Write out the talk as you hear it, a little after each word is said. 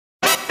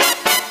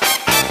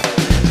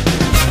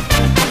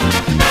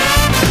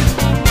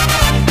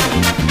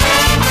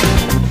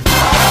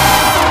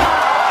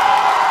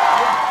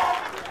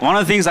One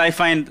of the things I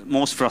find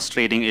most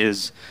frustrating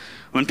is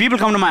when people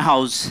come to my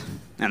house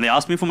and they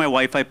ask me for my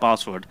Wi-Fi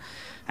password,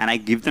 and I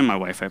give them my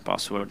Wi-Fi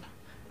password,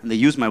 and they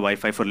use my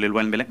Wi-Fi for a little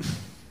while and be like,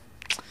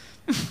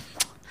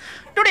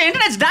 dude, the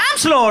internet's damn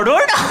slow,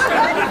 dude.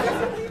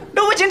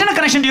 Dude, which internet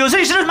connection do you use?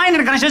 You should use my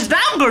internet connection. It's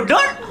damn good,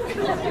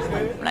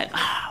 dude. Like,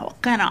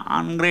 what kind of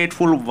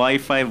ungrateful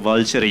Wi-Fi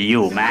vulture are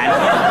you,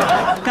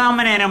 man?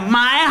 Coming into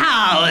my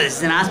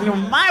house and asking me for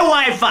my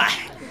Wi-Fi.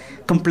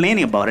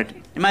 Complaining about it.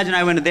 Imagine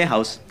I went to their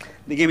house.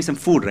 They gave me some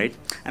food, right?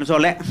 And so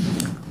like,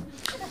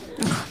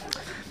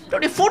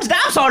 dude, your food's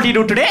damn salty,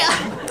 dude, today.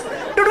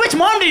 Dude, which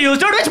mom do you use?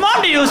 Dude, which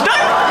mom do you use, dude?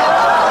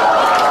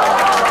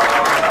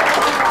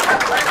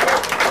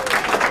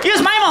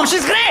 Use my mom,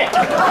 she's great.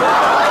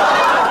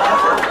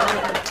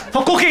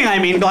 For cooking, I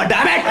mean, god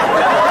damn it.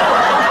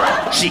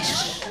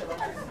 Sheesh.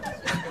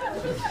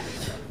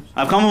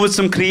 I've come up with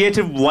some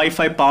creative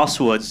Wi-Fi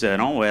passwords,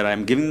 where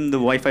I'm giving them the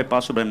Wi-Fi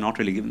password, but I'm not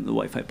really giving them the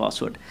Wi-Fi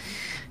password.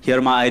 Here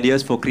are my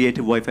ideas for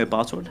creative Wi-Fi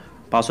password.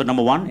 Password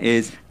number 1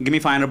 is, give me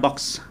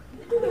 $500.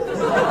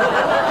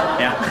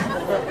 Yeah.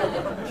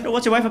 So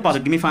what's your Wi-Fi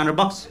password? Give me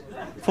 $500.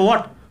 For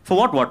what? For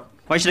what?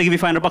 Why should I give you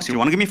 $500? You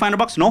want to give me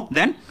 $500? No?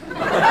 Then?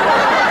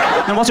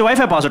 Then what's your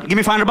Wi-Fi password? Give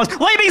me $500.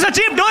 Why are you being so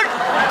cheap, dude?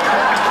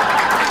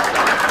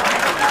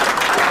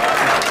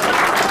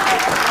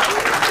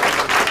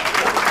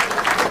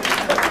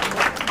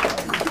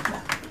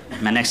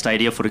 My next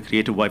idea for a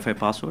creative Wi-Fi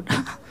password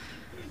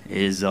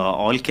is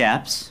all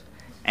caps,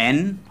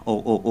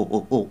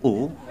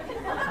 N-O-O-O-O-O-O,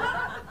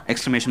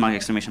 exclamation mark,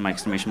 exclamation mark,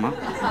 exclamation mark.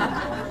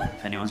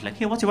 If anyone's like,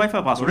 hey, what's your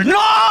Wi-Fi password? No!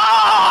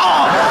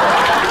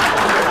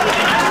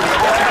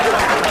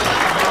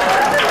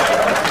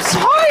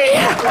 Sorry!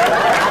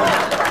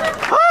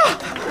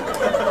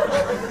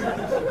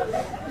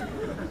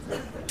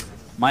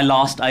 My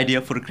last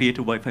idea for a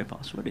creative Wi-Fi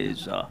password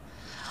is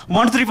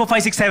 1, 2, 3, 4,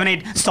 5, 6, 7,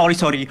 8. Sorry.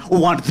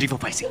 1, 2, 3, 4,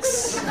 5,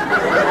 6.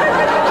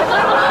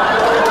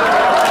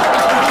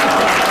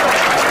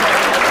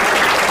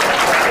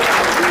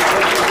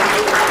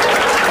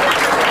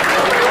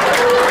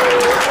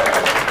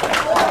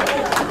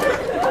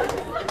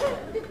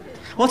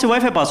 What's your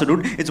Wi-Fi password,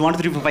 dude? It's 1, 2,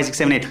 3, 4, 5, 6,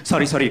 7, 8.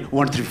 Sorry.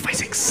 1, 2, 3, 4, 5,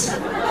 6.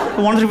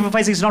 1, 2, 3, 4,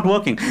 5, 6 is not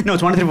working. No,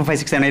 it's 1, 2, 3, 4, 5,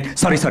 6, 7, 8.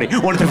 Sorry. 1, 2,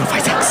 3, 4,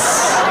 5, 6.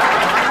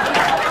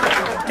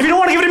 If you don't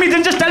want to give it to me,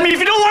 then just tell me. If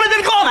you